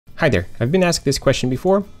Hi there, I've been asked this question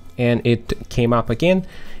before and it came up again,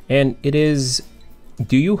 and it is,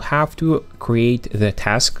 do you have to create the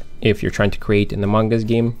task if you're trying to create an Among Us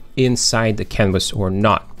game inside the canvas or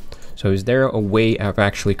not? So is there a way of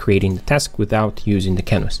actually creating the task without using the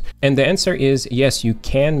canvas? And the answer is yes, you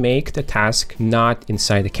can make the task not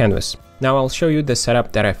inside the canvas. Now I'll show you the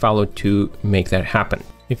setup that I followed to make that happen.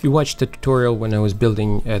 If you watched the tutorial when I was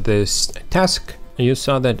building this task, you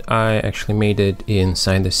saw that I actually made it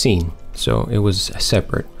inside the scene, so it was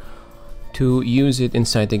separate. To use it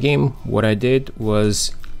inside the game, what I did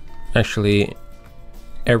was actually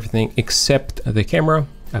everything except the camera.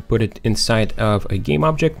 I put it inside of a game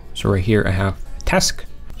object. So right here I have a task.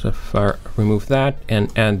 So if I remove that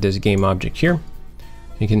and add this game object here,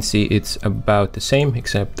 you can see it's about the same,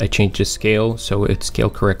 except I changed the scale so it's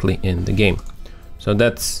scaled correctly in the game. So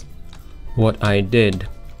that's what I did.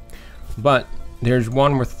 But there's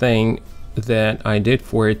one more thing that I did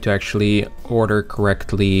for it to actually order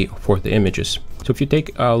correctly for the images. So if you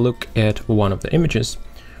take a look at one of the images,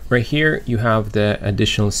 right here you have the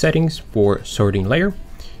additional settings for sorting layer,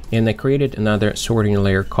 and I created another sorting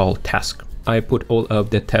layer called task. I put all of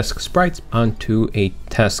the task sprites onto a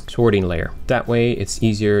task sorting layer. That way it's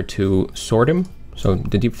easier to sort them. So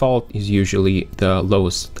the default is usually the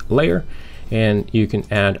lowest layer, and you can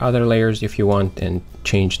add other layers if you want and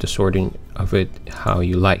change the sorting of it how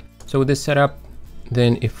you like. So with this setup,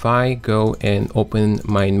 then if I go and open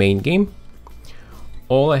my main game,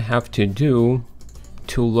 all I have to do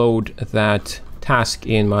to load that task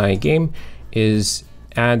in my game is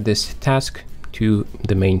add this task to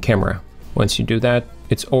the main camera. Once you do that,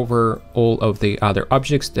 it's over all of the other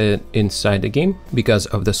objects that inside the game because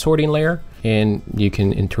of the sorting layer, and you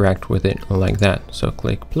can interact with it like that. So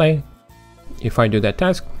click play. If I do that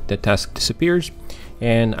task, the task disappears,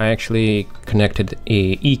 and I actually connected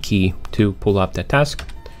a E key to pull up the task.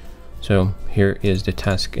 So here is the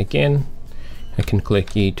task again. I can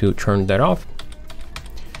click E to turn that off,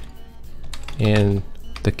 and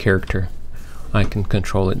the character, I can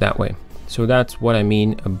control it that way. So that's what I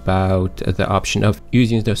mean about the option of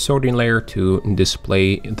using the sorting layer to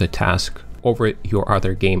display the task over your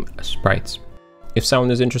other game sprites. If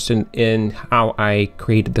someone is interested in how I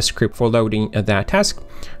created the script for loading that task,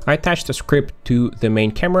 I attached the script to the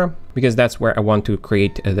main camera because that's where I want to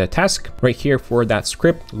create the task. Right here for that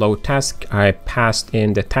script, load task, I passed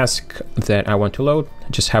in the task that I want to load. I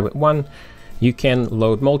just have it one. You can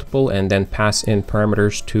load multiple and then pass in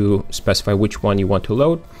parameters to specify which one you want to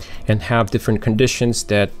load and have different conditions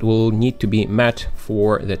that will need to be met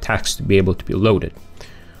for the task to be able to be loaded.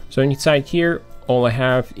 So inside here, all I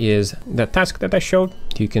have is the task that I showed.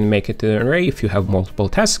 You can make it an array if you have multiple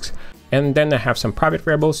tasks. And then I have some private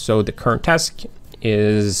variables. So the current task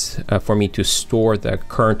is for me to store the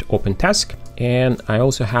current open task. And I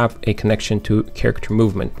also have a connection to character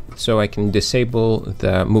movement. So I can disable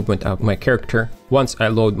the movement of my character once I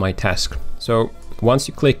load my task. So once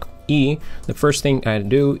you click E, the first thing I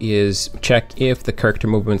do is check if the character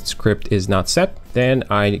movement script is not set. Then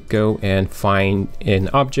I go and find an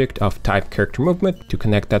object of type character movement to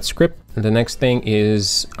connect that script. And the next thing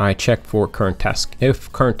is I check for current task.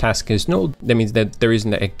 If current task is null, that means that there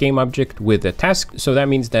isn't a game object with a task. So that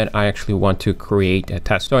means that I actually want to create a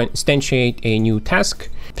task. So I instantiate a new task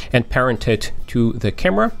and parent it to the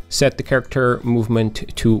camera, set the character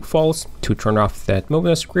movement to false to turn off that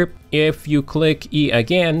movement script. If you click E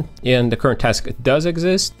again and the current task does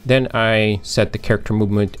exist, then I set the character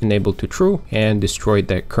movement enabled to true and destroy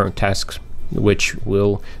the current tasks, which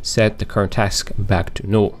will set the current task back to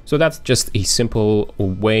null. So that's just a simple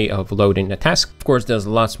way of loading a task. Of course, there's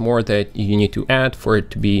lots more that you need to add for it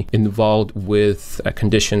to be involved with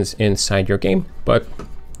conditions inside your game, but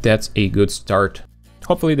that's a good start.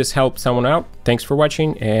 Hopefully this helped someone out. Thanks for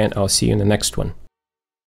watching, and I'll see you in the next one.